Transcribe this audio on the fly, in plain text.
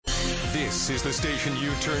This is the station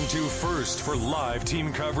you turn to first for live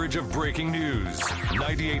team coverage of breaking news.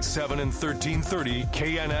 98.7 and 1330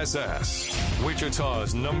 KNSS.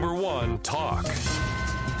 Wichita's #1 talk.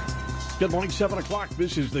 Good morning, 7 o'clock.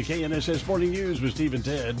 This is the KNSS Morning News with Steve and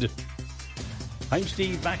Ted. I'm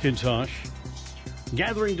Steve McIntosh.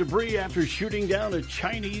 Gathering debris after shooting down a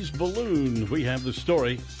Chinese balloon. We have the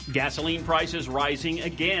story. Gasoline prices rising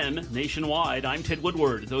again nationwide. I'm Ted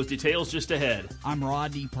Woodward. Those details just ahead. I'm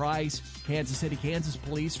Rodney Price. Kansas City, Kansas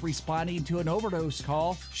police responding to an overdose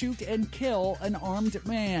call. Shoot and kill an armed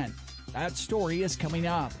man. That story is coming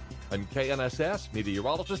up. I'm KNSS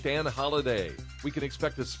meteorologist Ann Holiday. We can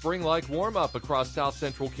expect a spring-like warm-up across south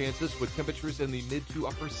central Kansas with temperatures in the mid to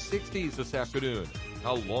upper 60s this afternoon.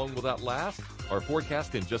 How long will that last? Our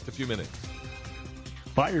forecast in just a few minutes.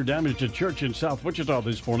 Fire damaged a church in South Wichita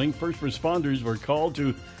this morning. First responders were called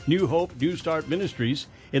to New Hope New Start Ministries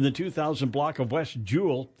in the 2000 block of West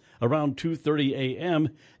Jewel around 2:30 a.m.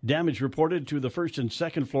 Damage reported to the first and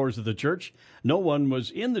second floors of the church. No one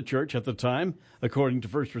was in the church at the time. According to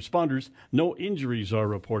first responders, no injuries are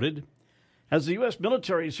reported. As the U.S.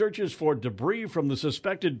 military searches for debris from the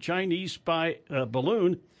suspected Chinese spy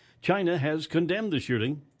balloon, China has condemned the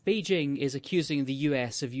shooting. Beijing is accusing the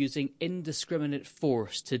U.S. of using indiscriminate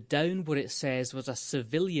force to down what it says was a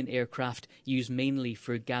civilian aircraft used mainly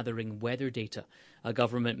for gathering weather data. A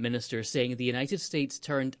government minister saying the United States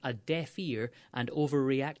turned a deaf ear and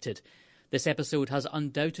overreacted. This episode has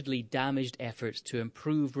undoubtedly damaged efforts to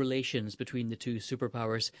improve relations between the two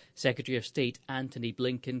superpowers. Secretary of State Antony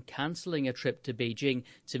Blinken cancelling a trip to Beijing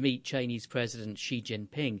to meet Chinese President Xi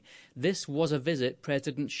Jinping. This was a visit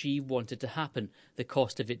President Xi wanted to happen. The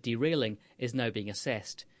cost of it derailing is now being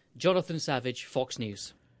assessed. Jonathan Savage, Fox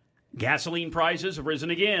News. Gasoline prices have risen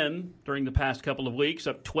again during the past couple of weeks,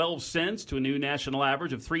 up 12 cents to a new national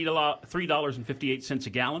average of $3.58 a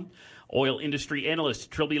gallon. Oil industry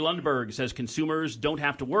analyst Trilby Lundberg says consumers don't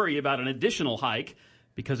have to worry about an additional hike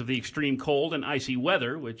because of the extreme cold and icy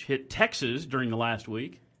weather which hit Texas during the last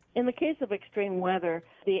week. In the case of extreme weather,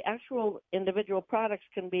 the actual individual products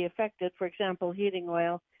can be affected, for example, heating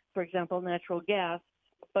oil, for example, natural gas.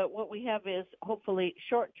 But what we have is hopefully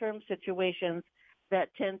short-term situations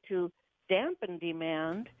that tend to dampen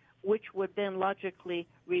demand, which would then logically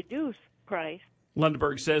reduce price.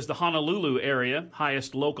 Lundberg says the Honolulu area,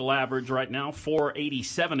 highest local average right now,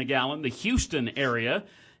 $4.87 a gallon. The Houston area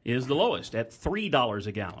is the lowest at $3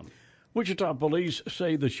 a gallon. Wichita police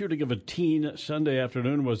say the shooting of a teen Sunday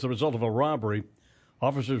afternoon was the result of a robbery.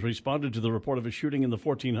 Officers responded to the report of a shooting in the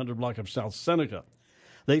 1400 block of South Seneca.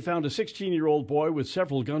 They found a 16-year-old boy with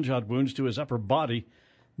several gunshot wounds to his upper body.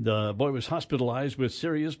 The boy was hospitalized with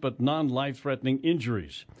serious but non-life-threatening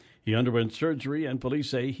injuries. He underwent surgery, and police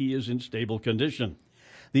say he is in stable condition.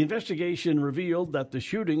 The investigation revealed that the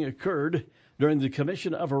shooting occurred during the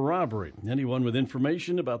commission of a robbery. Anyone with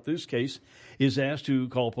information about this case is asked to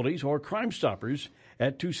call police or Crime Stoppers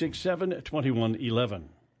at 267-2111.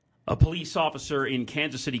 A police officer in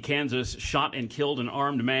Kansas City, Kansas, shot and killed an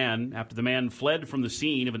armed man after the man fled from the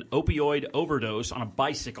scene of an opioid overdose on a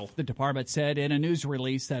bicycle. The department said in a news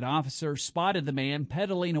release that officers spotted the man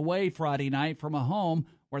pedaling away Friday night from a home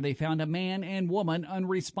where they found a man and woman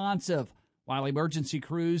unresponsive. While emergency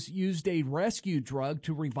crews used a rescue drug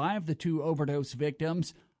to revive the two overdose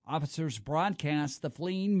victims, officers broadcast the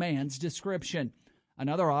fleeing man's description.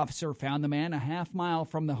 Another officer found the man a half mile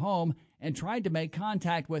from the home and tried to make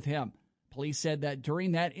contact with him. Police said that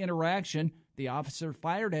during that interaction, the officer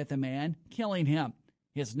fired at the man, killing him.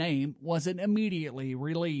 His name wasn't immediately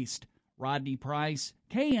released. Rodney Price,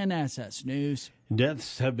 KNSS News.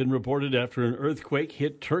 Deaths have been reported after an earthquake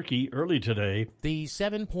hit Turkey early today. The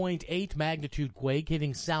 7.8 magnitude quake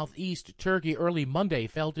hitting southeast Turkey early Monday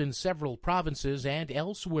felt in several provinces and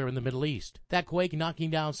elsewhere in the Middle East. That quake knocking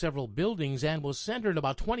down several buildings and was centered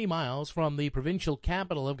about 20 miles from the provincial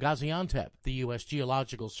capital of Gaziantep. The U.S.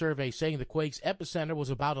 Geological Survey saying the quake's epicenter was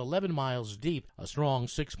about 11 miles deep. A strong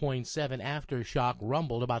 6.7 aftershock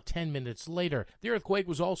rumbled about 10 minutes later. The earthquake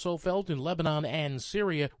was also felt in Lebanon and Syria,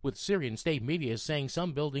 with Syrian state media saying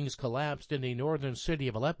some buildings collapsed in the northern city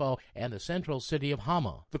of Aleppo and the central city of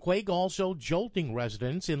Hama. The quake also jolting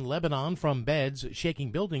residents in Lebanon from beds, shaking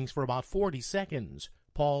buildings for about 40 seconds.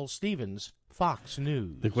 Paul Stevens, Fox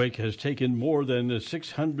News. The quake has taken more than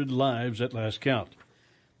 600 lives at last count.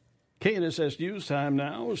 KNSS News time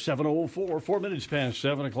now, 7:04, 4 minutes past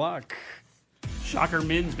 7 o'clock. Shocker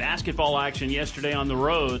men's basketball action yesterday on the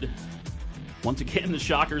road. Once again, the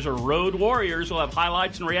Shockers are road warriors. We'll have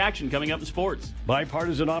highlights and reaction coming up in sports.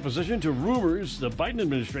 Bipartisan opposition to rumors the Biden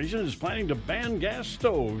administration is planning to ban gas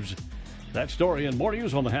stoves. That story and more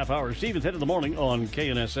news on the half hour. Steve and Ted in the morning on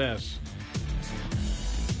KNSS.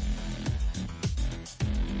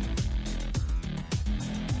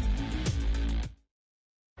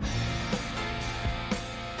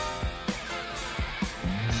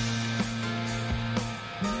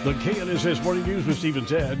 The KNSS Morning News with Steve and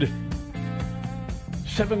Ted.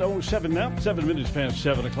 7:07 now, 7 minutes past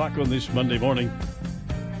 7 o'clock on this Monday morning.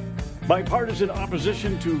 Bipartisan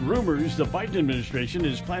opposition to rumors the Biden administration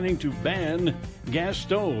is planning to ban gas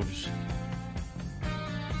stoves.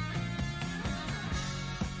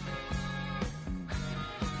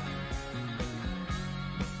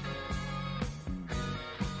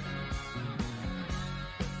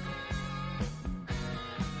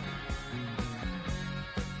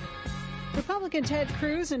 Republican Ted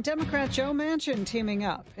Cruz and Democrat Joe Manchin teaming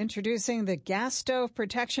up, introducing the Gas Stove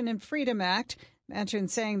Protection and Freedom Act. Manchin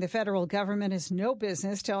saying the federal government has no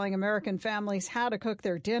business telling American families how to cook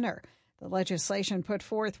their dinner. The legislation put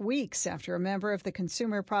forth weeks after a member of the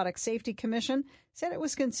Consumer Product Safety Commission said it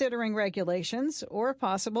was considering regulations or a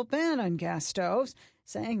possible ban on gas stoves,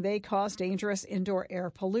 saying they cause dangerous indoor air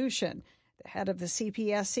pollution. The head of the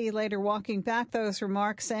CPSC later walking back those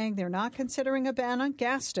remarks, saying they're not considering a ban on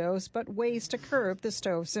gas stoves, but ways to curb the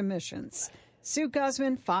stove's emissions. Sue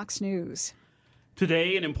Guzman, Fox News.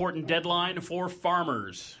 Today, an important deadline for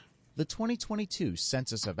farmers. The 2022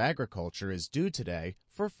 Census of Agriculture is due today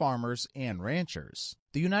for farmers and ranchers.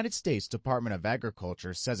 The United States Department of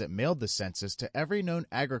Agriculture says it mailed the census to every known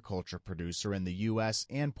agriculture producer in the U.S.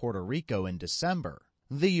 and Puerto Rico in December.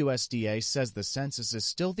 The USDA says the census is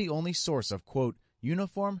still the only source of, quote,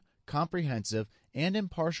 uniform, comprehensive, and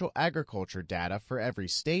impartial agriculture data for every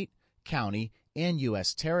state, county, and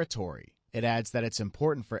U.S. territory. It adds that it's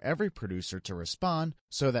important for every producer to respond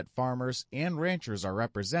so that farmers and ranchers are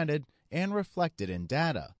represented and reflected in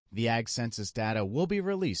data. The Ag Census data will be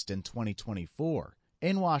released in 2024.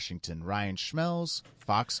 In Washington, Ryan Schmelz,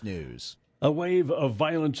 Fox News. A wave of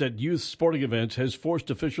violence at youth sporting events has forced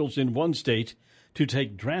officials in one state to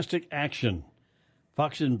take drastic action.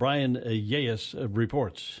 Fox and Brian Yeyes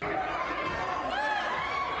reports.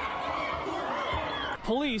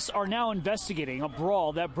 Police are now investigating a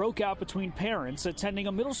brawl that broke out between parents attending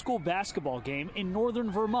a middle school basketball game in northern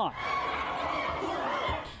Vermont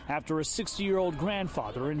after a 60-year-old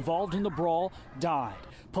grandfather involved in the brawl died.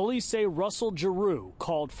 Police say Russell Giroux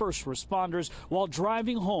called first responders while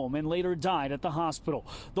driving home and later died at the hospital.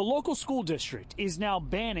 The local school district is now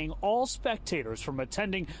banning all spectators from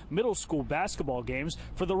attending middle school basketball games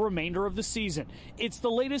for the remainder of the season. It's the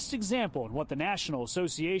latest example in what the National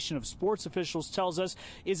Association of Sports Officials tells us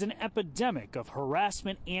is an epidemic of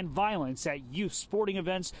harassment and violence at youth sporting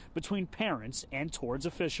events between parents and towards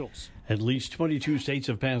officials. At least 22 states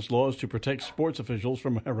have passed laws to protect sports officials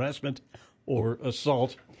from harassment or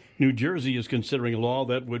assault. New Jersey is considering a law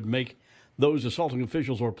that would make those assaulting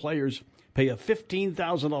officials or players pay a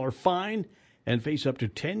 $15,000 fine and face up to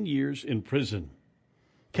 10 years in prison.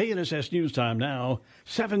 KNSS News Time now,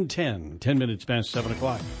 7:10, 10 minutes past 7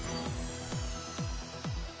 o'clock.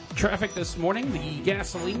 Traffic this morning, the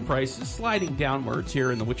gasoline prices sliding downwards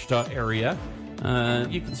here in the Wichita area.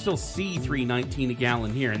 You can still see $3.19 a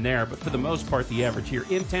gallon here and there, but for the most part, the average here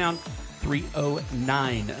in town,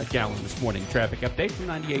 $3.09 a gallon this morning. Traffic update from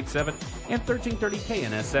 98.7 and 1330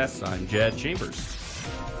 KNSS. I'm Jed Chambers.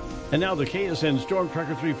 And now the KSN Storm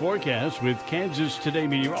Tracker 3 forecast with Kansas Today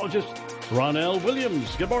meteorologist Ronell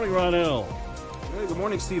Williams. Good morning, Ronell. Hey, good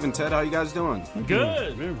morning, Steve and Ted. How you guys doing?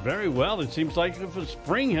 Good. Very well. It seems like if a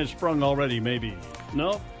spring has sprung already, maybe.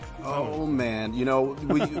 No? Oh, man. You know,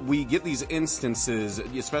 we get these instances,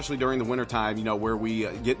 especially during the wintertime, you know, where we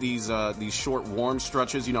get these short, warm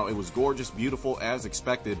stretches. You know, it was gorgeous, beautiful, as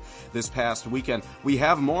expected this past weekend. We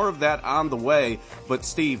have more of that on the way. But,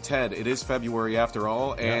 Steve, Ted, it is February after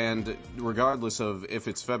all. Yeah. And regardless of if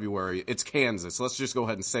it's February, it's Kansas. Let's just go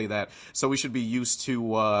ahead and say that. So we should be used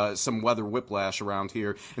to some weather whiplash around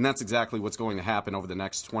here. And that's exactly what's going to happen over the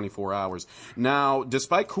next 24 hours. Now,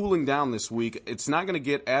 despite cooling down this week, it's not going to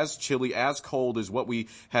get as chilly, as cold as what we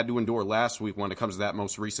had to endure last week when it comes to that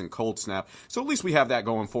most recent cold snap. So at least we have that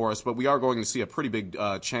going for us, but we are going to see a pretty big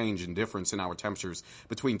change and difference in our temperatures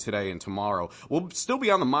between today and tomorrow. We'll still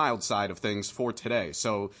be on the mild side of things for today,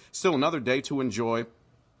 so still another day to enjoy.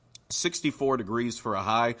 64 degrees for a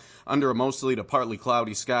high under a mostly to partly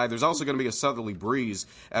cloudy sky. There's also going to be a southerly breeze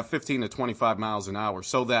at 15 to 25 miles an hour.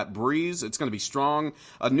 So that breeze, it's going to be strong,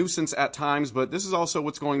 a nuisance at times, but this is also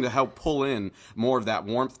what's going to help pull in more of that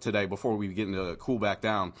warmth today before we begin to cool back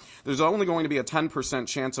down. There's only going to be a 10%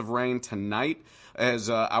 chance of rain tonight. as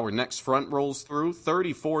our next front rolls through.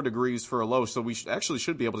 34 degrees for a low, so we actually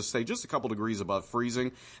should be able to stay just a couple degrees above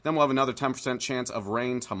freezing. Then we'll have another 10% chance of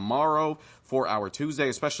rain tomorrow for our Tuesday,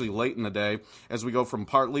 especially late in the day, as we go from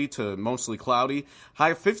partly to mostly cloudy. High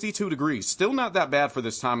of 52 degrees. Still not that bad for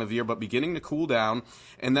this time of year, but beginning to cool down.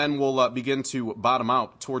 And then we'll begin to bottom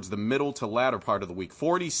out towards the middle to latter part of the week.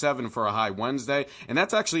 47 for a high Wednesday, and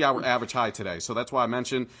that's actually our average high today. So that's why I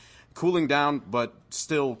mentioned cooling down, but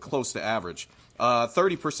still close to average.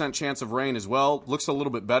 30% chance of rain as well. Looks a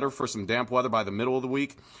little bit better for some damp weather by the middle of the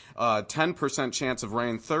week. 10% chance of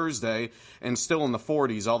rain Thursday, and still in the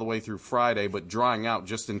 40s all the way through Friday, but drying out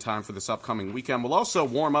just in time for this upcoming weekend. We'll also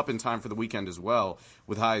warm up in time for the weekend as well,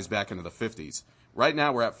 with highs back into the 50s. Right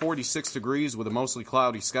now we're at 46 degrees with a mostly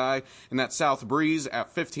cloudy sky, and that south breeze at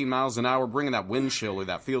 15 miles an hour, bringing that wind chill or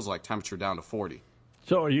that feels like temperature down to 40.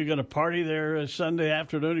 So are you going to party there Sunday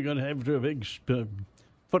afternoon? Are you going to have a big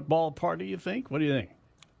football party, you think? What do you think?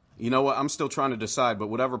 You know what? I'm still trying to decide, but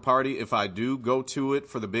whatever party, if I do go to it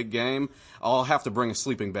for the big game, I'll have to bring a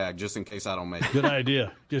sleeping bag just in case I don't make it. Good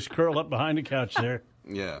idea. Just curl up behind the couch there.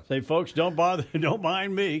 Yeah. Say, folks, don't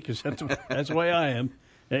mind me, because that's the way I am.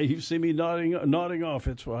 Hey, you see me nodding off.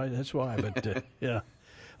 That's why. But yeah.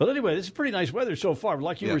 Well, anyway, this is pretty nice weather so far.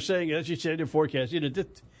 Like you were saying, as you said in your forecast,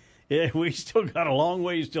 we still got a long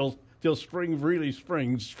ways till spring really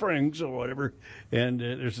springs or whatever, and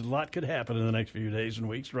there's a lot could happen in the next few days and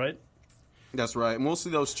weeks, right? That's right, and we'll see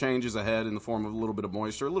those changes ahead in the form of a little bit of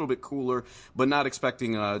moisture, a little bit cooler, but not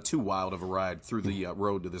expecting too wild of a ride through the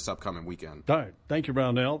road to this upcoming weekend. All right, thank you,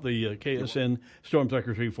 Brownell. The KSN Storm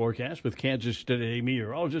Tracker 3 forecast with Kansas Today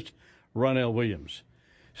meteorologist Ronell Williams.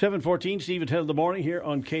 7:14, Steve at 10 in the morning here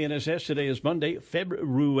on KNSS. Today is Monday,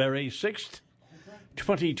 February 6th,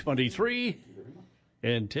 2023.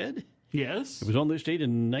 And Ted? Yes? It was on this date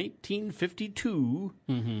in 1952.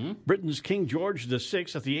 Mm-hmm. Britain's King George VI,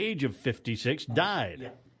 at the age of 56,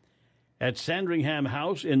 died at Sandringham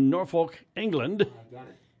House in Norfolk, England.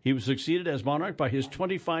 He was succeeded as monarch by his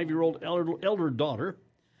 25-year-old elder daughter,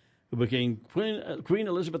 who became Queen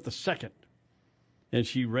Elizabeth II. And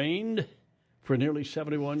she reigned for nearly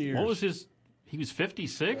 71 years. What was his... He was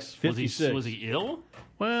 56? 56. Was he ill?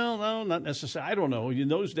 Well, no, not necessarily. I don't know. In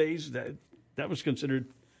those days, that was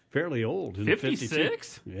considered fairly old.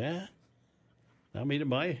 56? Yeah. I mean, in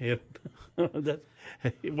my head,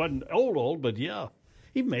 it wasn't old, but yeah.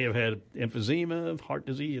 He may have had emphysema, heart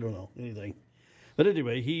disease, I don't know, anything. But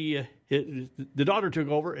anyway, the daughter took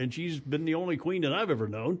over, and she's been the only queen that I've ever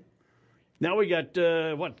known. Now we got,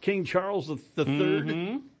 King Charles III?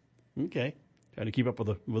 Mm-hmm. Okay. Trying to keep up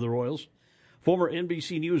with the royals. Former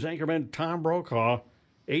NBC News anchorman Tom Brokaw,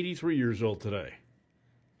 83 years old today.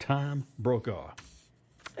 Tom Brokaw.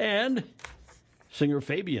 And singer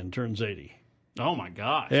Fabian turns 80. Oh, my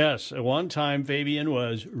gosh. Yes. At one time, Fabian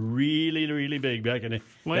was really, really big back in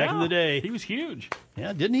the day. He was huge.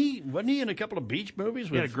 Yeah, didn't he? Wasn't he in a couple of beach movies?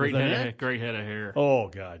 He had a great head of hair. Oh,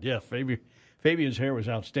 God, yeah. Fabian's hair was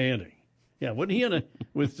outstanding. Yeah, wasn't he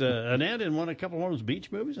with Annette in a couple of those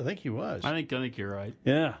beach movies? I think he was. I think you're right.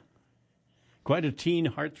 Yeah. Quite a teen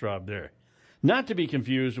heartthrob there. Not to be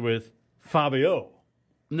confused with Fabio.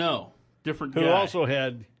 No, different guy. Who also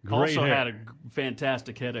had great hair. had a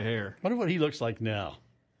fantastic head of hair. I wonder what he looks like now.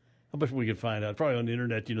 I bet we could find out. Probably on the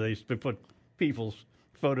internet, they put people's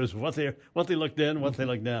photos of what they look then, what they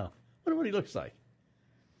look now. I wonder what he looks like.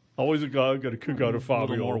 Always a guy got a kick out of Fabio. A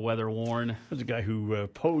little more weather worn. There's a guy who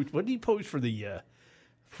posed. What did he pose for the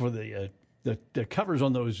covers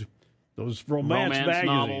on those romance magazines?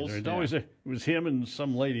 Novels? It always it was him and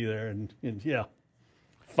some lady there, and yeah,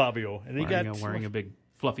 Fabio. And wearing a big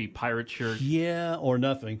fluffy pirate shirt. Yeah, or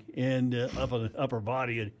nothing, and up on the upper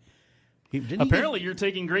body. And apparently, you're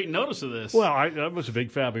taking great notice of this. Well, I was a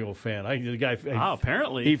big Fabio fan. The guy.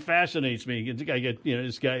 Apparently, he fascinates me. The guy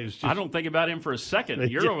this guy is. Just, I don't think about him for a second.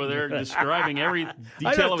 You're over there describing every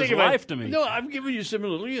detail of his life to me. No, I'm giving you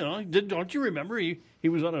similarly. Don't you remember he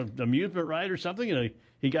was on an amusement ride or something, and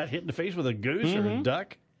he got hit in the face with a goose or a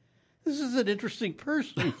duck? This is an interesting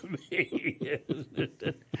person to me.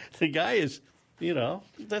 The guy is,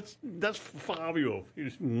 that's Fabio.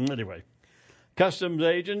 Anyway. Customs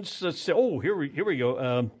agents, let's say, here we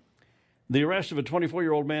go. The arrest of a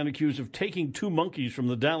 24-year-old man accused of taking 2 monkeys from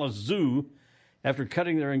the Dallas Zoo after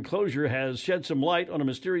cutting their enclosure has shed some light on a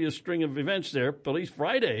mysterious string of events there. Police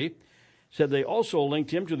Friday said they also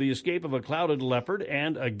linked him to the escape of a clouded leopard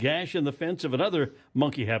and a gash in the fence of another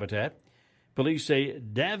monkey habitat. Police say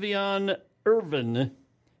Davion Irvin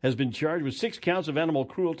has been charged with 6 counts of animal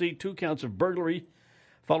cruelty, 2 counts of burglary,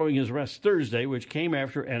 following his arrest Thursday, which came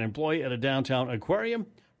after an employee at a downtown aquarium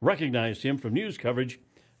recognized him from news coverage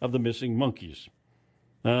of the missing monkeys.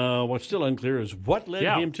 What's still unclear is what led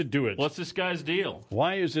him to do it. What's this guy's deal?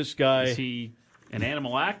 Why is this guy... Is he an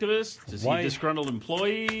animal activist? Is he a disgruntled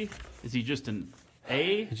employee? Is he just an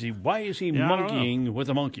A? Why is he monkeying with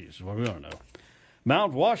the monkeys? Well, we don't know.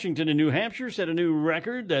 Mount Washington in New Hampshire set a new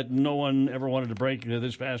record that no one ever wanted to break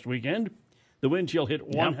this past weekend. The wind chill hit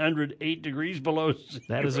 108 degrees below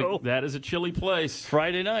zero. That is a chilly place.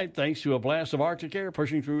 Friday night, thanks to a blast of Arctic air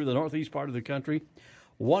pushing through the northeast part of the country,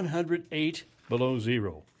 108 below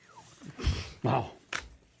zero. Wow.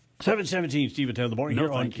 7:17, Steve at 10 in the morning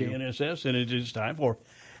here on KNSS, and it is time for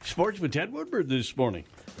Sports with Ted Woodward this morning.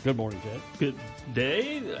 Good morning, Ted. Good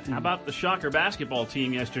day. How about the Shocker basketball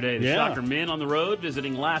team yesterday? The Shocker men on the road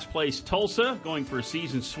visiting last place Tulsa, going for a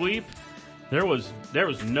season sweep. There was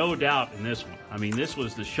no doubt in this one. I mean, this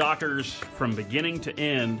was the Shockers from beginning to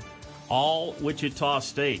end, all Wichita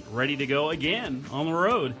State, ready to go again on the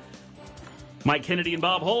road. Mike Kennedy and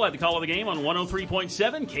Bob Hull had the call of the game on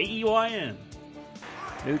 103.7 KEYN.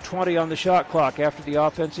 New 20 on the shot clock after the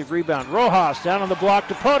offensive rebound. Rojas down on the block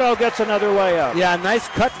to Poto, gets another layup. Yeah, nice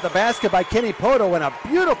cut to the basket by Kenny Poto and a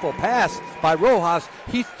beautiful pass by Rojas.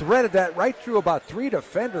 He threaded that right through about 3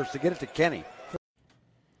 defenders to get it to Kenny.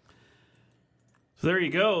 So there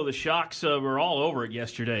you go. The Shocks were all over it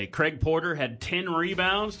yesterday. Craig Porter had 10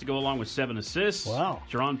 rebounds to go along with 7 assists. Wow.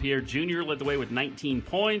 Jerron Pierre Jr. led the way with 19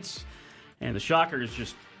 points. And the Shockers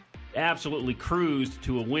just absolutely cruised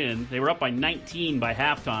to a win. They were up by 19 by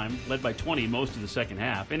halftime, led by 20 most of the second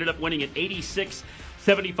half. Ended up winning at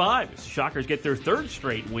 86-75. The Shockers get their third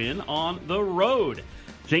straight win on the road.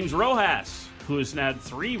 James Rojas, who has had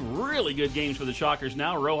 3 really good games for the Shockers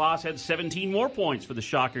now. Rojas had 17 more points for the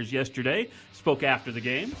Shockers yesterday. Spoke after the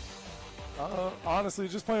game. Honestly,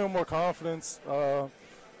 just playing with more confidence. I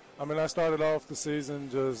started off the season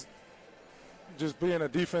just being a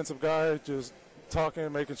defensive guy, just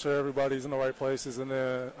talking, making sure everybody's in the right places. And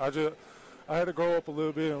then I had to grow up a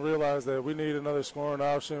little bit and realize that we need another scoring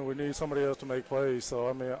option. We need somebody else to make plays.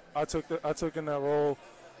 So, I took in that role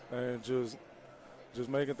and just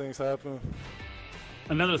making things happen.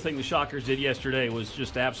 Another thing the Shockers did yesterday was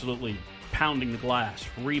just absolutely pounding the glass,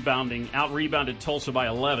 out-rebounded Tulsa by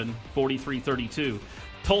 11, 43-32.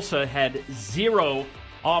 Tulsa had 0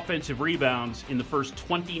 offensive rebounds in the first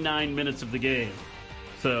 29 minutes of the game.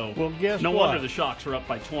 So, no wonder the Shocks are up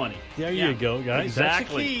by 20. There you go, guys.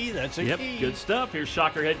 Exactly. That's a key. Good stuff. Here's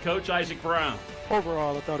Shocker head coach Isaac Brown.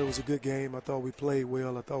 Overall, I thought it was a good game. I thought we played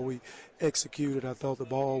well. I thought we executed. I thought the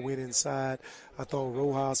ball went inside. I thought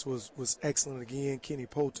Rojas was excellent again. Kenny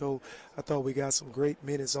Poto. I thought we got some great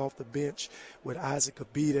minutes off the bench with Isaac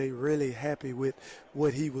Abide. Really happy with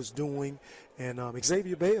what he was doing. And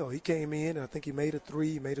Xavier Bell, he came in, and I think he made a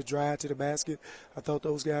 3, made a drive to the basket. I thought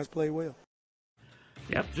those guys played well.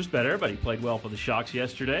 Yep, just about everybody played well for the Shocks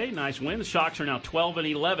yesterday. Nice win. The Shocks are now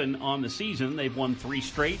 12-11 on the season. They've won 3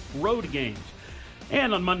 straight road games.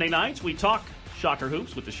 And on Monday nights, we talk Shocker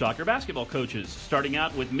hoops with the Shocker basketball coaches, starting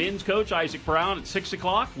out with men's coach Isaac Brown at 6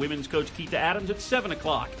 o'clock, women's coach Keita Adams at 7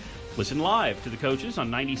 o'clock. Listen live to the coaches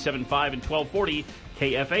on 97.5 and 1240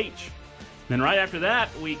 KFH. Then right after that,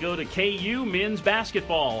 we go to KU men's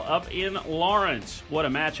basketball up in Lawrence. What a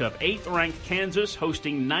matchup. 8th-ranked Kansas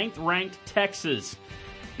hosting 9th-ranked Texas.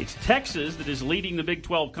 It's Texas that is leading the Big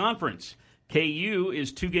 12 Conference. KU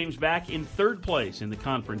is 2 games back in 3rd place in the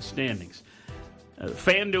conference standings.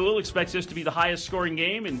 FanDuel expects this to be the highest scoring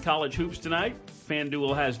game in college hoops tonight.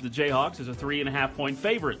 FanDuel has the Jayhawks as a 3.5-point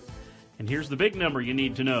favorite. And here's the big number you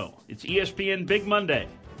need to know. It's ESPN Big Monday.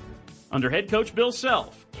 Under head coach Bill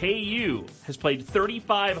Self, KU has played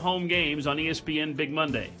 35 home games on ESPN Big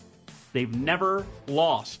Monday. They've never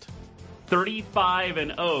lost.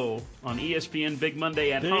 35-0 on ESPN Big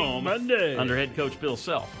Monday at home under head coach Bill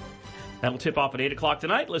Self. That'll tip off at 8 o'clock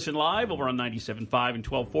tonight. Listen live over on 97.5 and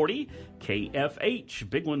 1240 KFH.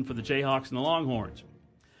 Big one for the Jayhawks and the Longhorns.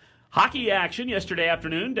 Hockey action yesterday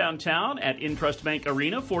afternoon downtown at Intrust Bank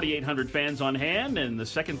Arena. 4,800 fans on hand, and the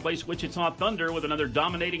second-place Wichita Thunder with another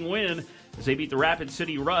dominating win as they beat the Rapid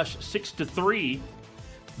City Rush 6-3.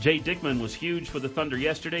 Jay Dickman was huge for the Thunder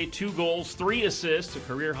yesterday. 2 goals, 3 assists, a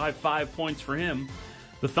career-high 5 points for him.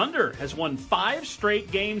 The Thunder has won 5 straight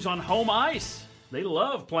games on home ice. They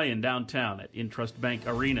love playing downtown at Intrust Bank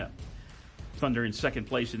Arena. Thunder in second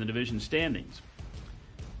place in the division standings.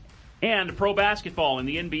 And pro basketball in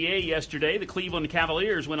the NBA yesterday, the Cleveland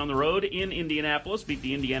Cavaliers went on the road in Indianapolis, beat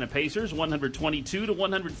the Indiana Pacers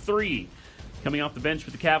 122-103. Coming off the bench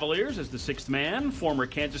for the Cavaliers as the 6th man, former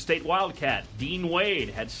Kansas State Wildcat Dean Wade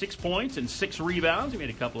had 6 points and 6 rebounds. He made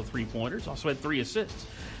a couple of three-pointers, also had 3 assists.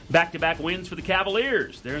 Back-to-back wins for the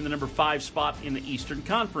Cavaliers. They're in the number 5 spot in the Eastern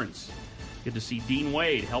Conference. Good to see Dean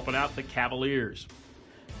Wade helping out the Cavaliers.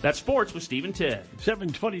 That's sports with Steve and Ted.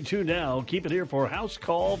 7:22 now. Keep it here for House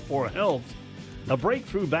Call for Health. A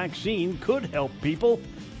breakthrough vaccine could help people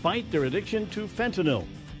fight their addiction to fentanyl.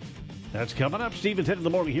 That's coming up. Steve and Ted in the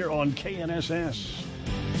morning here on KNSS.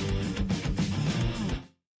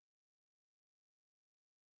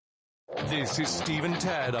 This is Steve and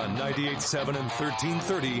Ted on 98.7 and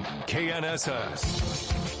 1330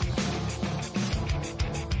 KNSS.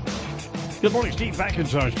 Good morning, Steve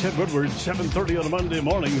McIntosh, Ted Woodward, 7:30 on a Monday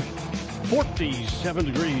morning, 47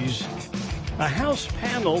 degrees. A House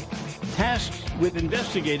panel tasked with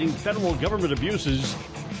investigating federal government abuses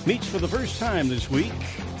meets for the first time this week.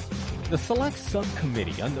 The Select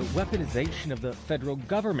Subcommittee on the Weaponization of the Federal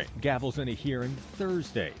Government gavels in a hearing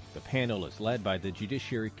Thursday. The panel is led by the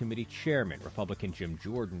Judiciary Committee Chairman, Republican Jim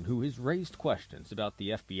Jordan, who has raised questions about the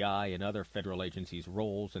FBI and other federal agencies'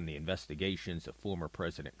 roles in the investigations of former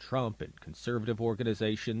President Trump and conservative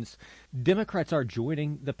organizations. Democrats are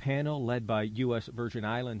joining the panel led by U.S. Virgin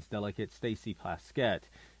Islands delegate Stacey Plaskett.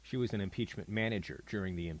 She was an impeachment manager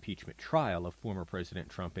during the impeachment trial of former President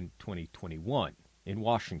Trump in 2021. In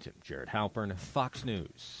Washington, Jared Halpern, Fox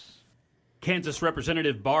News. Kansas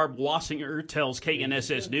Representative Barb Wassinger tells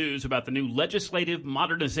KNSS News about the new Legislative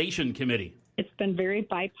Modernization Committee. It's been very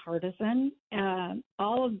bipartisan.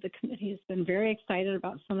 All of the committee has been very excited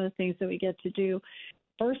about some of the things that we get to do.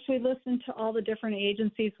 First, we listened to all the different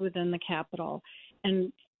agencies within the Capitol.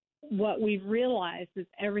 And what we've realized is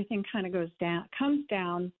everything kind of comes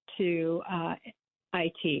down to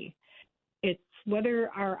IT. It's whether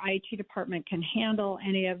our IT department can handle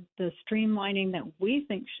any of the streamlining that we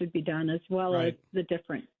think should be done, as well as the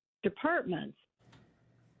different departments.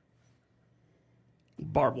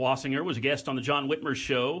 Barb Wassinger was a guest on the John Whitmer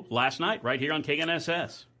Show last night, right here on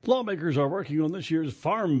KNSS. Lawmakers are working on this year's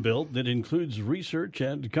Farm Bill that includes research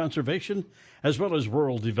and conservation, as well as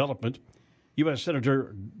rural development. U.S.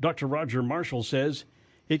 Senator Dr. Roger Marshall says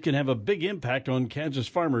it can have a big impact on Kansas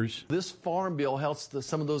farmers. This farm bill helps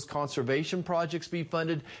some of those conservation projects be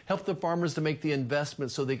funded, help the farmers to make the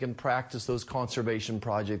investment so they can practice those conservation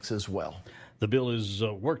projects as well. The bill is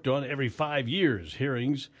worked on every 5 years.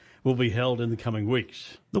 Hearings will be held in the coming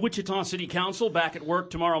weeks. The Wichita City Council back at work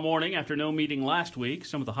tomorrow morning after no meeting last week.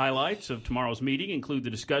 Some of the highlights of tomorrow's meeting include the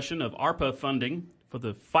discussion of ARPA funding for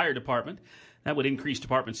the fire department. That would increase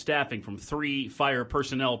department staffing from 3 fire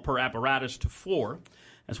personnel per apparatus to 4.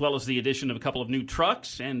 As well as the addition of a couple of new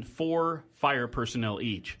trucks and 4 fire personnel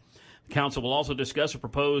each. The council will also discuss a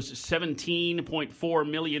proposed $17.4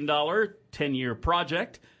 million 10-year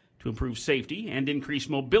project to improve safety and increase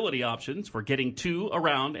mobility options for getting to,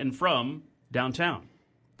 around, and from downtown.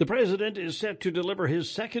 The president is set to deliver his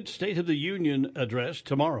second State of the Union address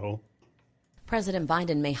tomorrow. President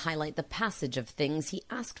Biden may highlight the passage of things he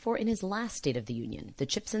asked for in his last State of the Union, the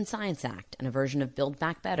CHIPS and Science Act, and a version of Build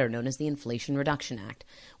Back Better known as the Inflation Reduction Act.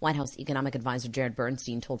 White House economic advisor Jared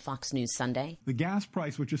Bernstein told Fox News Sunday. The gas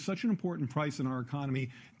price, which is such an important price in our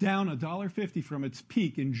economy, down $1.50 from its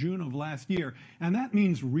peak in June of last year, and that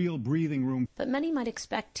means real breathing room. But many might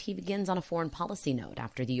expect he begins on a foreign policy note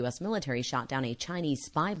after the U.S. military shot down a Chinese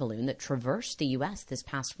spy balloon that traversed the U.S. this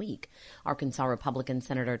past week. Arkansas Republican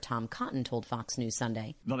Senator Tom Cotton told Fox News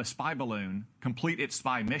Sunday. Let a spy balloon complete its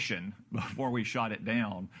spy mission before we shot it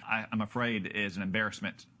down, I'm afraid is an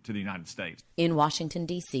embarrassment to the United States. In Washington,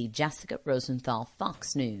 D.C., Jessica Rosenthal,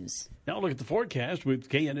 Fox News. Now look at the forecast with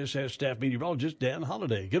KNSS staff meteorologist Dan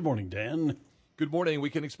Holliday. Good morning, Dan. Good morning.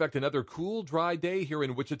 We can expect another cool, dry day here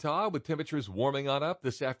in Wichita with temperatures warming on up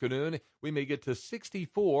this afternoon. We may get to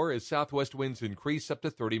 64 as southwest winds increase up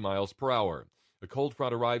to 30 miles per hour. A cold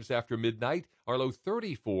front arrives after midnight, our low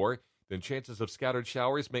 34. Then chances of scattered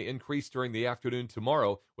showers may increase during the afternoon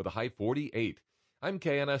tomorrow with a high 48. I'm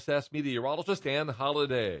KNSS meteorologist Ann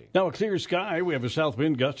Holliday. Now a clear sky. We have a south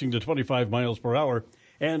wind gusting to 25 miles per hour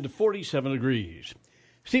and 47 degrees.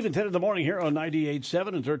 Steve and Ted in the morning here on 98.7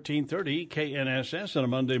 and 1330 KNSS on a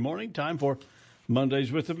Monday morning. Time for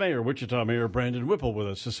Mondays with the Mayor. Wichita Mayor Brandon Whipple with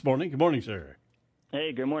us this morning. Good morning, sir.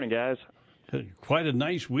 Hey, good morning, guys. Quite a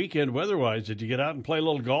nice weekend weather-wise. Did you get out and play a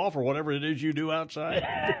little golf or whatever it is you do outside?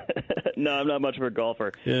 No, I'm not much of a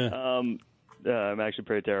golfer. Yeah. I'm actually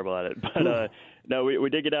pretty terrible at it. But no, we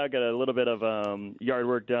did get out, got a little bit of yard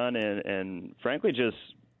work done, and frankly just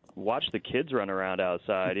watch the kids run around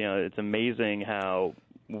outside. You know, it's amazing how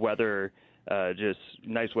weather, just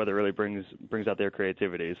nice weather really brings out their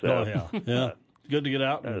creativity. So, yeah. It's good to get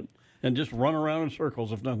out and just run around in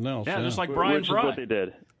circles, if nothing else. Yeah, just like Brian Fry. Which is what they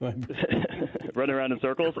did. Running around in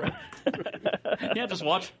circles? Yeah, just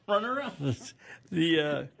watch run around.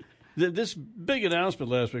 This big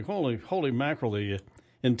announcement last week, holy mackerel, the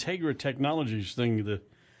Integra Technologies thing,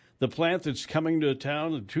 the the plant that's coming to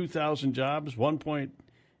town, 2,000 jobs,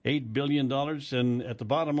 $1.8 billion. And at the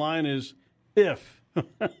bottom line is if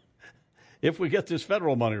we get this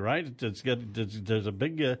federal money, right? There's a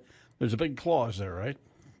big clause there, right?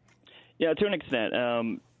 Yeah, to an extent.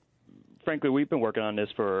 Frankly, we've been working on this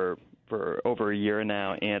for over a year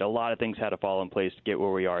now, and a lot of things had to fall in place to get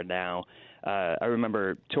where we are now. I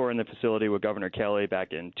remember touring the facility with Governor Kelly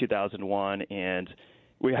back in 2001, and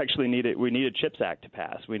we actually needed CHIPS Act to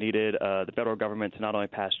pass. We needed the federal government to not only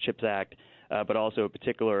pass CHIPS Act, but also a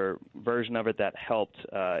particular version of it that helped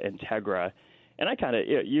Integra. And I kind of,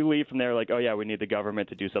 you leave from there like, oh yeah, we need the government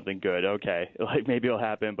to do something good. Okay, like maybe it'll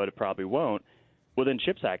happen, but it probably won't. Well, then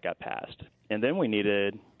CHIPS Act got passed, and then we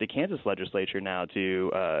needed the Kansas legislature now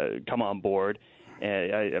to come on board.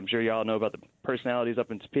 And I'm sure you all know about the personalities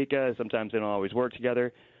up in Topeka. Sometimes they don't always work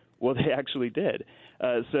together. Well, they actually did.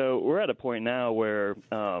 So we're at a point now where,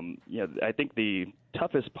 I think the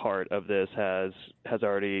toughest part of this has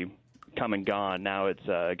already come and gone. Now it's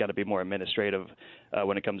got to be more administrative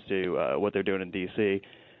when it comes to what they're doing in D.C.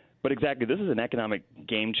 But exactly, this is an economic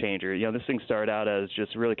game changer. This thing started out as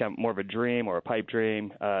just really kind of more of a dream or a pipe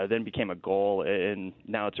dream, then became a goal, and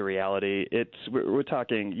now it's a reality. We're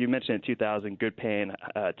talking, you mentioned in 2000, good-paying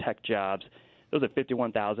tech jobs. Those are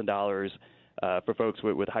 $51,000 for folks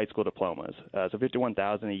with high school diplomas. So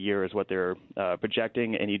 $51,000 a year is what they're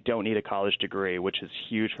projecting, and you don't need a college degree, which is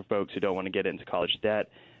huge for folks who don't want to get into college debt.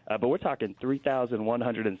 But we're talking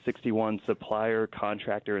 3,161 supplier,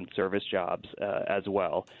 contractor, and service jobs as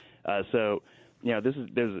well. So,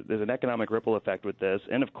 there's an economic ripple effect with this.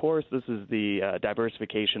 And, of course, this is the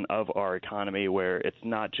diversification of our economy where it's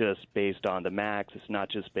not just based on the MAX. It's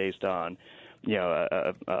not just based on,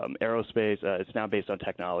 aerospace. It's now based on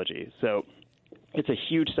technology. So it's a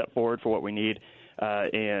huge step forward for what we need.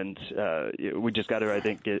 And we just got to, I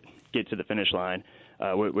think, get to the finish line,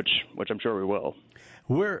 which I'm sure we will.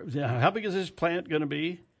 How big is this plant going to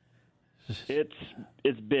be?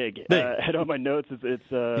 It's big. I had on my notes.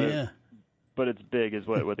 It's but it's big is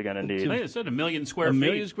what they're going to need. It said 1 million square feet. 1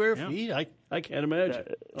 million square feet? I can't imagine.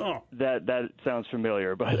 That sounds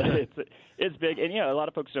familiar, but it's big. And a lot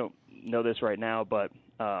of folks don't know this right now, but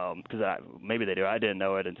because maybe they do. I didn't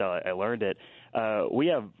know it until I learned it. We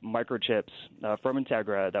have microchips from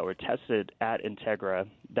Integra that were tested at Integra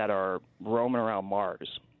that are roaming around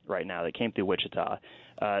Mars right now. They came through Wichita.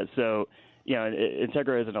 So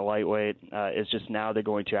Integra isn't a lightweight. It's just now they're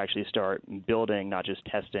going to actually start building, not just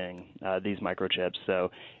testing these microchips. So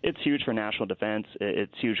it's huge for national defense.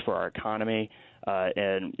 It's huge for our economy,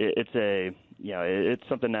 and it's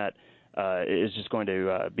something that is just going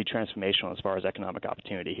to be transformational as far as economic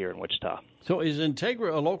opportunity here in Wichita. So is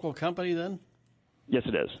Integra a local company then? Yes,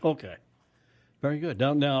 it is. Okay. Very good.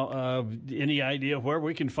 Now, any idea where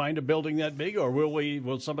we can find a building that big, or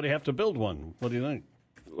will somebody have to build one? What do you think?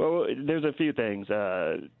 Well, there's a few things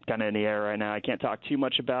kind of in the air right now. I can't talk too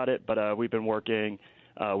much about it, but we've been working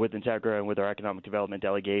with Integra and with our economic development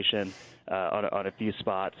delegation on a few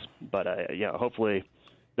spots. But hopefully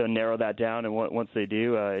they'll narrow that down, and once they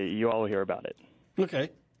do, you all will hear about it.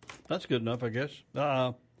 Okay, that's good enough, I guess.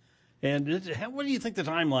 And what do you think the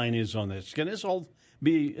timeline is on this? Can this all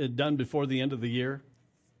be done before the end of the year?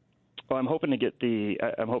 Well, I'm hoping that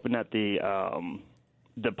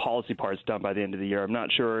the policy part's done by the end of the year. I'm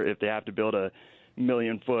not sure if they have to build a 1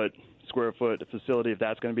 million square foot facility, if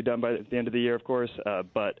that's going to be done by the end of the year, of course.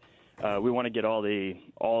 But we want to get all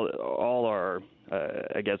our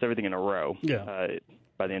I guess everything in a row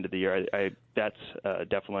by the end of the year. That's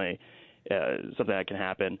definitely something that can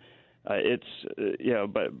happen.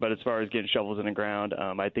 But as far as getting shovels in the ground,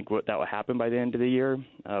 I think that will happen by the end of the year.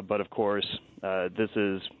 But of course, this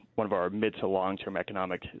is one of our mid to long term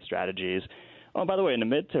economic strategies. Oh, by the way, in the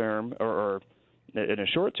midterm or in a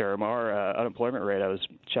short term, our unemployment rate, I was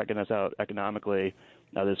checking this out economically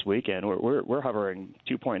this weekend, we're hovering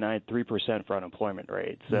 2.93% for unemployment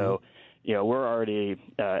rate. So, we're already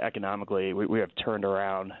economically, we have turned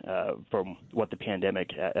around from what the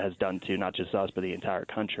pandemic has done to not just us, but the entire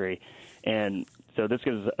country. And so this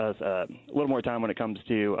gives us a little more time when it comes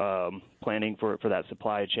to planning for that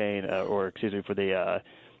supply chain for the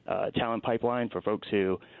talent pipeline for folks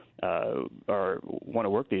who want to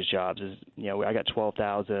work these jobs. I got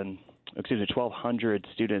 1,200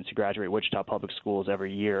 students who graduate Wichita Public Schools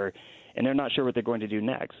every year, and they're not sure what they're going to do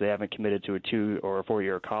next. They haven't committed to a 2 or 4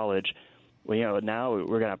 year college. Well, now we're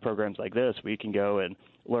going to have programs like this where you can go and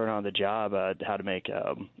learn on the job how to make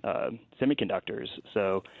semiconductors.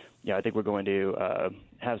 So, I think we're going to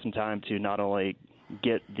have some time to not only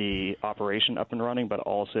get the operation up and running, but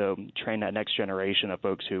also train that next generation of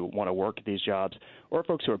folks who want to work at these jobs or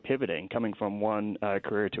folks who are pivoting, coming from one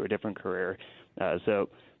career to a different career. So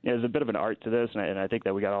there's a bit of an art to this, and I think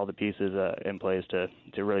that we got all the pieces in place to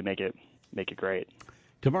really make it great.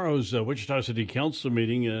 Tomorrow's Wichita City Council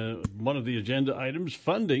meeting, one of the agenda items,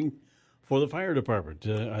 funding for the fire department.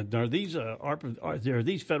 Are these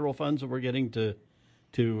federal funds that we're getting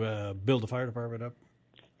to build the fire department up?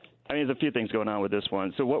 I mean, there's a few things going on with this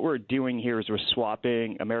one. So what we're doing here is we're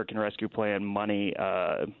swapping American Rescue Plan money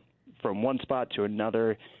from one spot to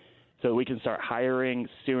another so we can start hiring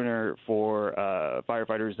sooner for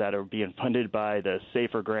firefighters that are being funded by the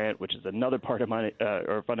SAFER grant, which is another part of money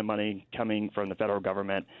or funded money coming from the federal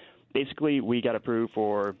government. Basically, we got approved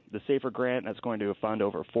for the SAFER grant. That's going to fund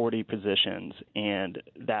over 40 positions, and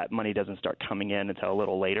that money doesn't start coming in until a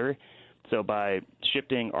little later. So by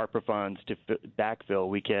shifting ARPA funds to backfill,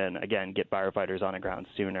 we can, again, get firefighters on the ground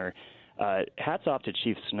sooner. Hats off to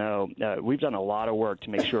Chief Snow. We've done a lot of work to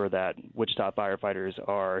make sure that Wichita firefighters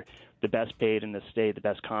are the best paid in the state, the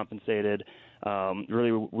best compensated.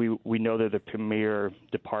 Really, we know they're the premier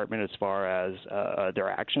department as far as their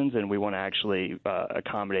actions, and we want to actually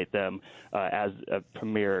accommodate them as a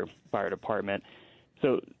premier fire department.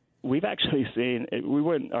 So we've actually seen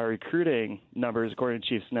our recruiting numbers, according to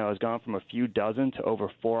Chief Snow, has gone from a few dozen to over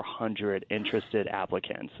 400 interested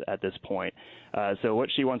applicants at this point. So what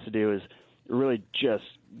she wants to do is really just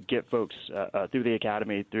get folks through the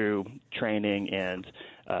academy, through training, and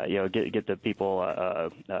get the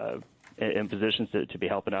people in positions to be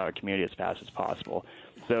helping out our community as fast as possible.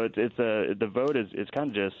 So the vote is kind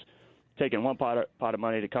of just taking one pot of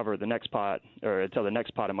money to cover the next pot, or until the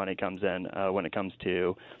next pot of money comes in when it comes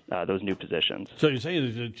to those new positions. So you're saying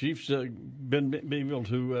that the Chief's been able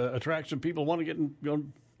to attract some people want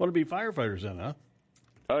to be firefighters then, huh?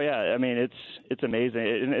 Oh yeah, I mean it's amazing,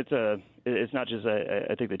 and it's not just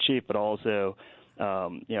I think the chief, but also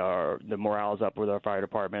the morale's up with our fire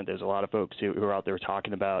department. There's a lot of folks who are out there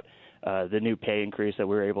talking about the new pay increase that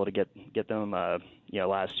we were able to get them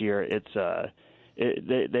last year.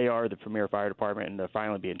 They are the premier fire department, and they're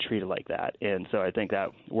finally being treated like that. And so I think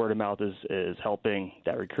that word of mouth is helping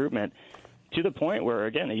that recruitment to the point where,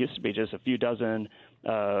 again, it used to be just a few dozen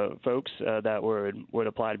folks that would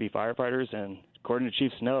apply to be firefighters, and according to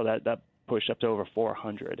Chief Snow, that pushed up to over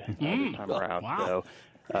 400 this time around. Wow.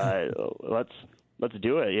 So let's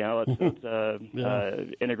do it.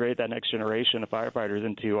 Let's integrate that next generation of firefighters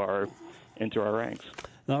into our ranks.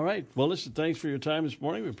 All right. Well, listen, thanks for your time this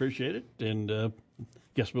morning. We appreciate it, and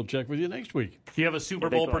guess we'll check with you next week. Do you have a Super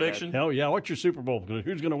Bowl prediction? Hell yeah. What's your Super Bowl?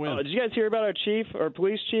 Who's going to win? Did you guys hear about our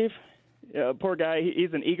police chief? Poor guy.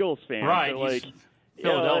 He's an Eagles fan. Right. So,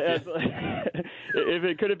 Philadelphia. If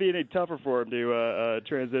it couldn't be any tougher for him to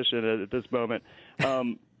transition at this moment.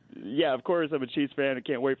 Yeah, of course, I'm a Chiefs fan. I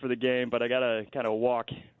can't wait for the game, but I got to kind of walk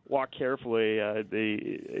carefully. I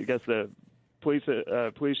guess the police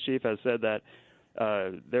chief has said that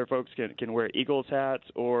their folks can wear Eagles hats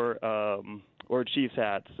or Chiefs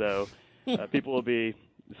hats. So people will be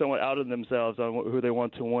somewhat out of themselves on who they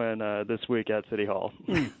want to win this week at City Hall.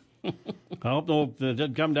 I hope it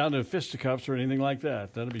doesn't come down to fisticuffs or anything like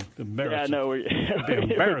that. That'd be embarrassing. Yeah, no, it'd be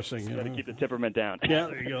embarrassing. Got to keep the temperament down. Yeah,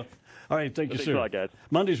 there you go. All right, thank you, sir. Thanks a lot, guys.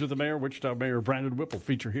 Mondays with the Mayor, Wichita Mayor Brandon Whipple,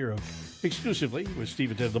 feature hero, exclusively with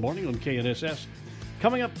Steve at 10 in the morning on KNSS.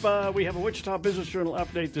 Coming up, we have a Wichita Business Journal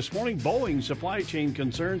update this morning. Boeing supply chain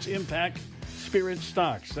concerns impact Spirit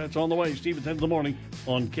stocks. That's on the way. Steve at 10 in the morning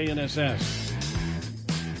on KNSS.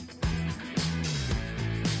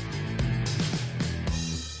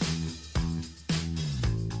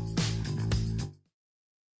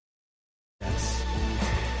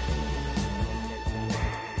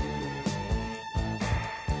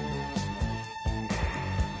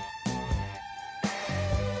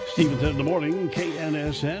 Steve at 10 in the morning,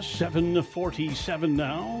 KNSS, 7:47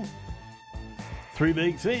 now. Three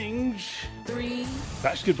big things.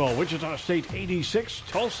 Basketball, Wichita State 86,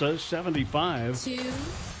 Tulsa 75.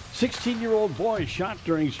 16-year-old boy shot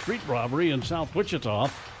during street robbery in South Wichita.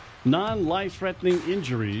 Non-life-threatening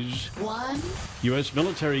injuries. U.S.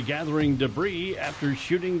 military gathering debris after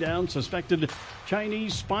shooting down suspected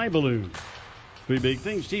Chinese spy balloon. Three big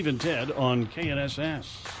things, Steve and Ted on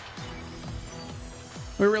KNSS.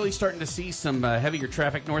 We're really starting to see some heavier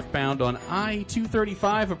traffic northbound on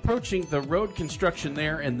I-235 approaching the road construction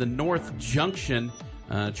there in the North Junction.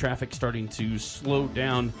 Traffic starting to slow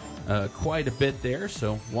down quite a bit there,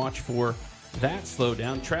 so watch for that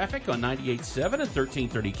slowdown. Traffic on 98.7 and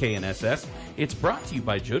 1330 KNSS. It's brought to you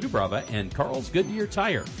by Joe Dubrava and Carl's Goodyear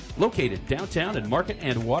Tire, located downtown in Market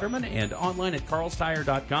and Waterman and online at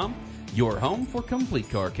carlstire.com. your home for complete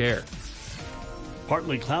car care.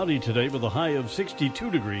 Partly cloudy today with a high of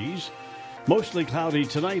 62 degrees. Mostly cloudy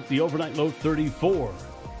tonight, the overnight low 34.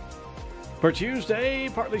 For Tuesday,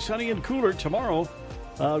 partly sunny and cooler tomorrow.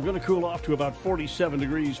 Going to cool off to about 47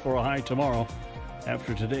 degrees for a high tomorrow.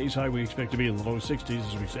 After today's high, we expect to be in the low 60s,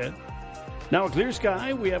 as we said. Now a clear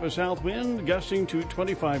sky. We have a south wind gusting to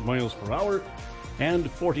 25 miles per hour and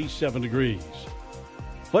 47 degrees.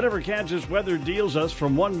 Whatever Kansas weather deals us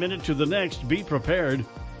from 1 minute to the next, be prepared.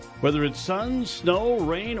 Whether it's sun, snow,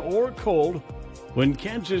 rain, or cold, when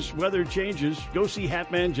Kansas weather changes, go see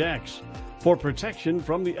Hatman Jacks for protection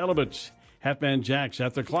from the elements. Hatman Jacks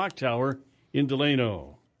at the Clock Tower in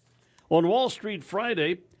Delano. On Wall Street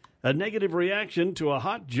Friday, a negative reaction to a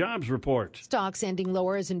hot jobs report. Stocks ending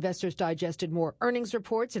lower as investors digested more earnings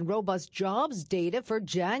reports and robust jobs data for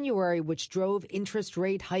January, which drove interest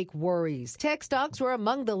rate hike worries. Tech stocks were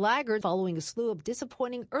among the laggards following a slew of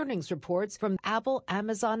disappointing earnings reports from Apple,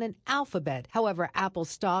 Amazon, and Alphabet. However, Apple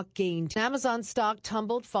stock gained. Amazon stock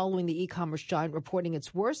tumbled following the e-commerce giant reporting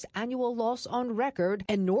its worst annual loss on record.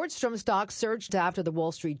 And Nordstrom stock surged after the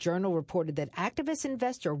Wall Street Journal reported that activist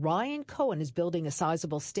investor Ryan Cohen is building a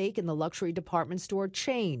sizable stake in the luxury department store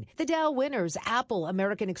chain. The Dow winners, Apple,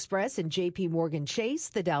 American Express, and J.P. Morgan Chase.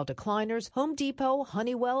 The Dow decliners, Home Depot,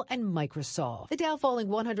 Honeywell, and Microsoft. The Dow falling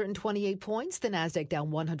 128 points, the Nasdaq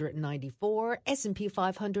down 194, S&P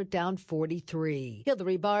 500 down 43.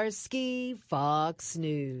 Hillary Barsky, Fox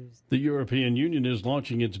News. The European Union is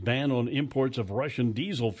launching its ban on imports of Russian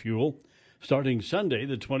diesel fuel. Starting Sunday,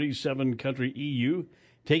 the 27-country EU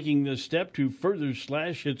taking this step to further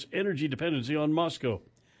slash its energy dependency on Moscow.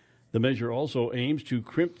 The measure also aims to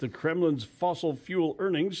crimp the Kremlin's fossil fuel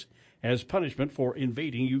earnings as punishment for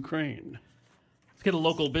invading Ukraine. Let's get a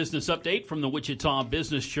local business update from the Wichita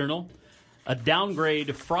Business Journal. A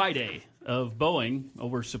downgrade Friday of Boeing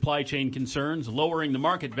over supply chain concerns, lowering the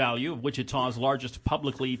market value of Wichita's largest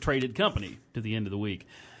publicly traded company to the end of the week.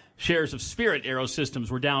 Shares of Spirit Aerosystems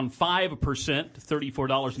were down 5% to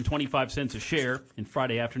 $34.25 a share in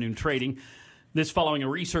Friday afternoon trading. This following a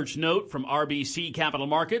research note from RBC Capital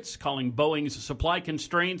Markets calling Boeing's supply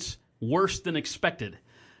constraints worse than expected.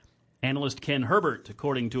 Analyst Ken Herbert,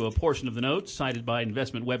 according to a portion of the note cited by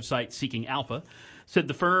investment website Seeking Alpha, said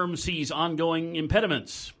the firm sees ongoing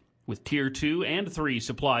impediments with Tier 2 and 3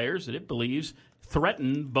 suppliers that it believes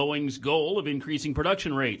threaten Boeing's goal of increasing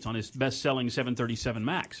production rates on its best-selling 737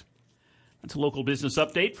 MAX. That's a local business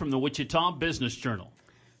update from the Wichita Business Journal.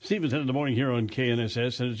 Stephen's in the morning here on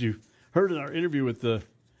KNSS, and as you heard in our interview with the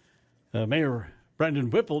Mayor Brandon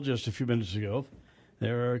Whipple just a few minutes ago,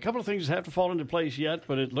 there are a couple of things that have to fall into place yet,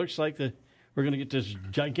 but it looks like we're going to get this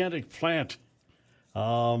gigantic plant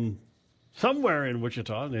somewhere in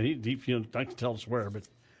Wichita. And he I can tell us where, but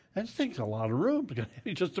that takes a lot of room.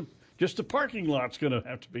 Just the parking lot's going to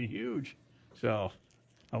have to be huge. So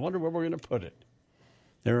I wonder where we're going to put it.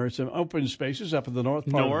 There are some open spaces up in the north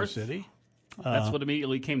part of the city. That's what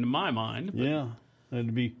immediately came to my mind. But. Yeah, and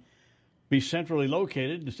to be centrally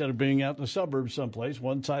located instead of being out in the suburbs someplace,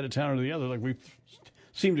 one side of town or the other. Like we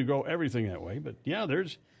seem to grow everything that way. But, yeah,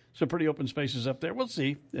 there's some pretty open spaces up there. We'll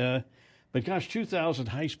see. But, gosh, 2,000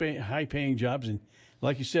 high-paying jobs. And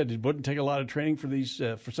like you said, it wouldn't take a lot of training for these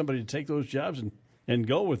for somebody to take those jobs and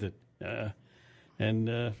go with it.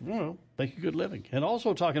 Make a good living. And also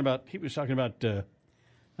he was talking about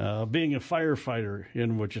being a firefighter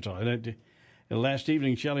in Wichita. And last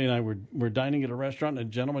evening, Shelley and I were dining at a restaurant, and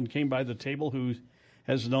a gentleman came by the table who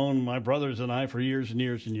has known my brothers and I for years and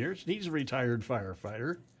years and years. He's a retired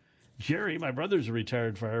firefighter. Jerry, my brother's a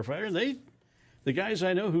retired firefighter. And the guys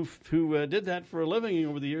I know who did that for a living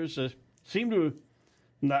over the years seem to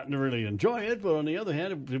not really enjoy it, but on the other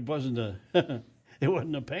hand, it wasn't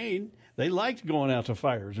a pain. They liked going out to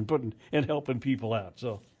fires and helping people out.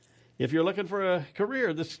 So if you're looking for a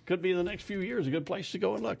career, this could be the next few years a good place to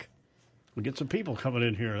go and look. We'll get some people coming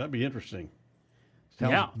in here. That'd be interesting.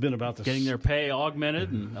 Been about getting their pay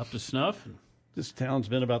augmented and up to snuff. This town's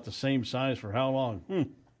been about the same size for how long?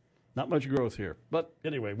 Not much growth here. But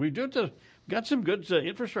anyway, we got some good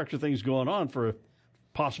infrastructure things going on for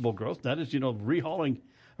possible growth. That is, overhauling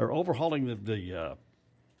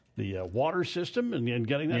the water system and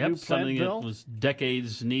getting that new plant built. That was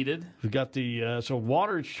decades needed. We've got so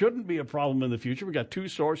water shouldn't be a problem in the future. We've got two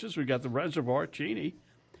sources. We've got the reservoir, Cheney,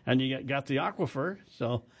 and you got the aquifer.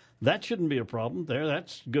 So that shouldn't be a problem there.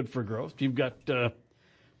 That's good for growth. You've got the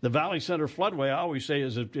Valley Center floodway, I always say,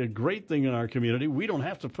 is a great thing in our community. We don't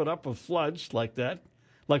have to put up with floods like that,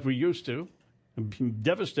 like we used to,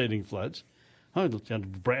 devastating floods. A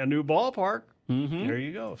brand new ballpark. Mm-hmm. There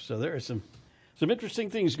you go. So there are some some interesting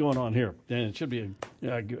things going on here, and it should be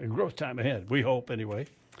a growth time ahead. We hope, anyway.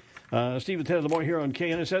 Steve and Ted in the morning here on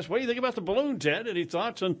KNSS. What do you think about the balloon, Ted? Any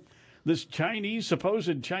thoughts on this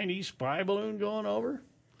supposed Chinese spy balloon going over?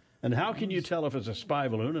 And how can you tell if it's a spy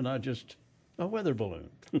balloon and not just a weather balloon?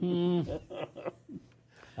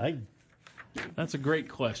 That's a great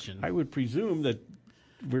question. I would presume that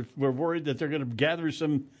we're worried that they're going to gather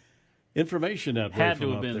some information out there. Had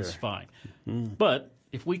to have been spying. But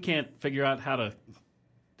if we can't figure out how to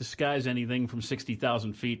disguise anything from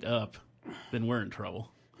 60,000 feet up, then we're in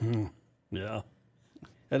trouble. Yeah.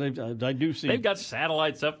 And I do see... They've got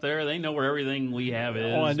satellites up there. They know where everything we have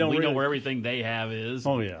is. Oh, I know. We know where everything they have is.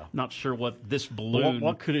 Oh, yeah. Not sure what this balloon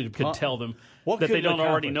what could tell them what that could they don't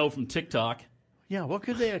accomplish? already know from TikTok. Yeah, what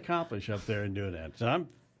could they accomplish up there in doing that? So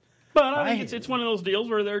But I think it's one of those deals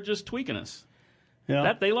where they're just tweaking us.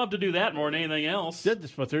 Yeah. They love to do that more than anything else.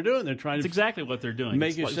 That's what they're doing. They're trying It's to... exactly what they're doing.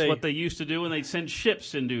 It's what they used to do when they'd send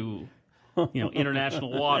ships into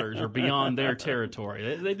international waters or beyond their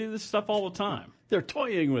territory. They do this stuff all the time. They're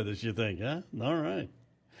toying with us, you think, huh? All right.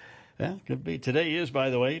 Yeah, could be. Today is, by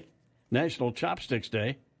the way, National Chopsticks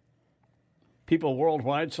Day. People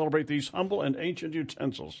worldwide celebrate these humble and ancient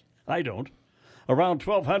utensils. I don't. Around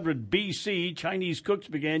 1200 BC, Chinese cooks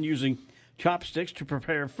began using chopsticks to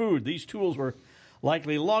prepare food. These tools were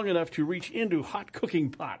likely long enough to reach into hot cooking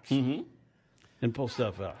pots and pull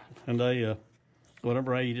stuff out. And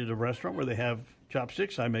whenever I eat at a restaurant where they have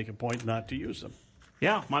chopsticks, I make a point not to use them.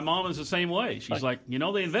 Yeah, my mom is the same way. She's like,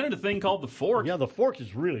 they invented a thing called the fork. Yeah, the fork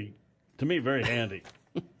is really, to me, very handy.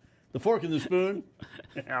 The fork and the spoon,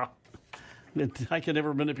 yeah. I can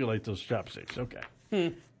never manipulate those chopsticks.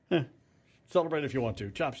 Okay. Celebrate if you want to.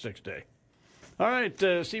 Chopsticks Day. All right,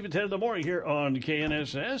 Steve and Ted in the morning here on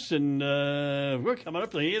KNSS, and we're coming up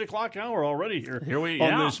to the 8 o'clock hour already here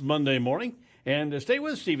on this Monday morning. And stay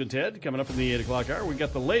with Steve and Ted. Coming up in the 8 o'clock hour, we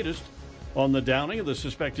got the latest on the downing of the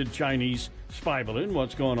suspected Chinese spy balloon.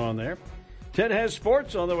 What's going on there? Ted has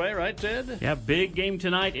sports on the way, right, Ted? Yeah, big game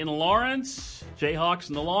tonight in Lawrence. Jayhawks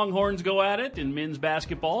and the Longhorns go at it in men's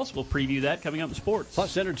basketball, so we'll preview that coming up in sports.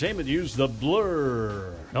 Plus entertainment news, the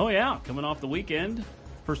Blur. Oh, yeah, coming off the weekend.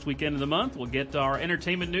 First weekend of the month. We'll get our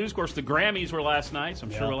entertainment news. Of course, the Grammys were last night, so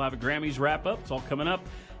I'm sure we'll have a Grammys wrap-up. It's all coming up.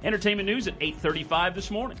 Entertainment news at 8:35 this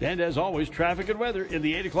morning. And as always, traffic and weather in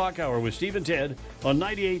the 8 o'clock hour with Steve and Ted on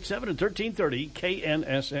 98.7 and 1330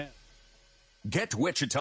 KNSS. Get Wichita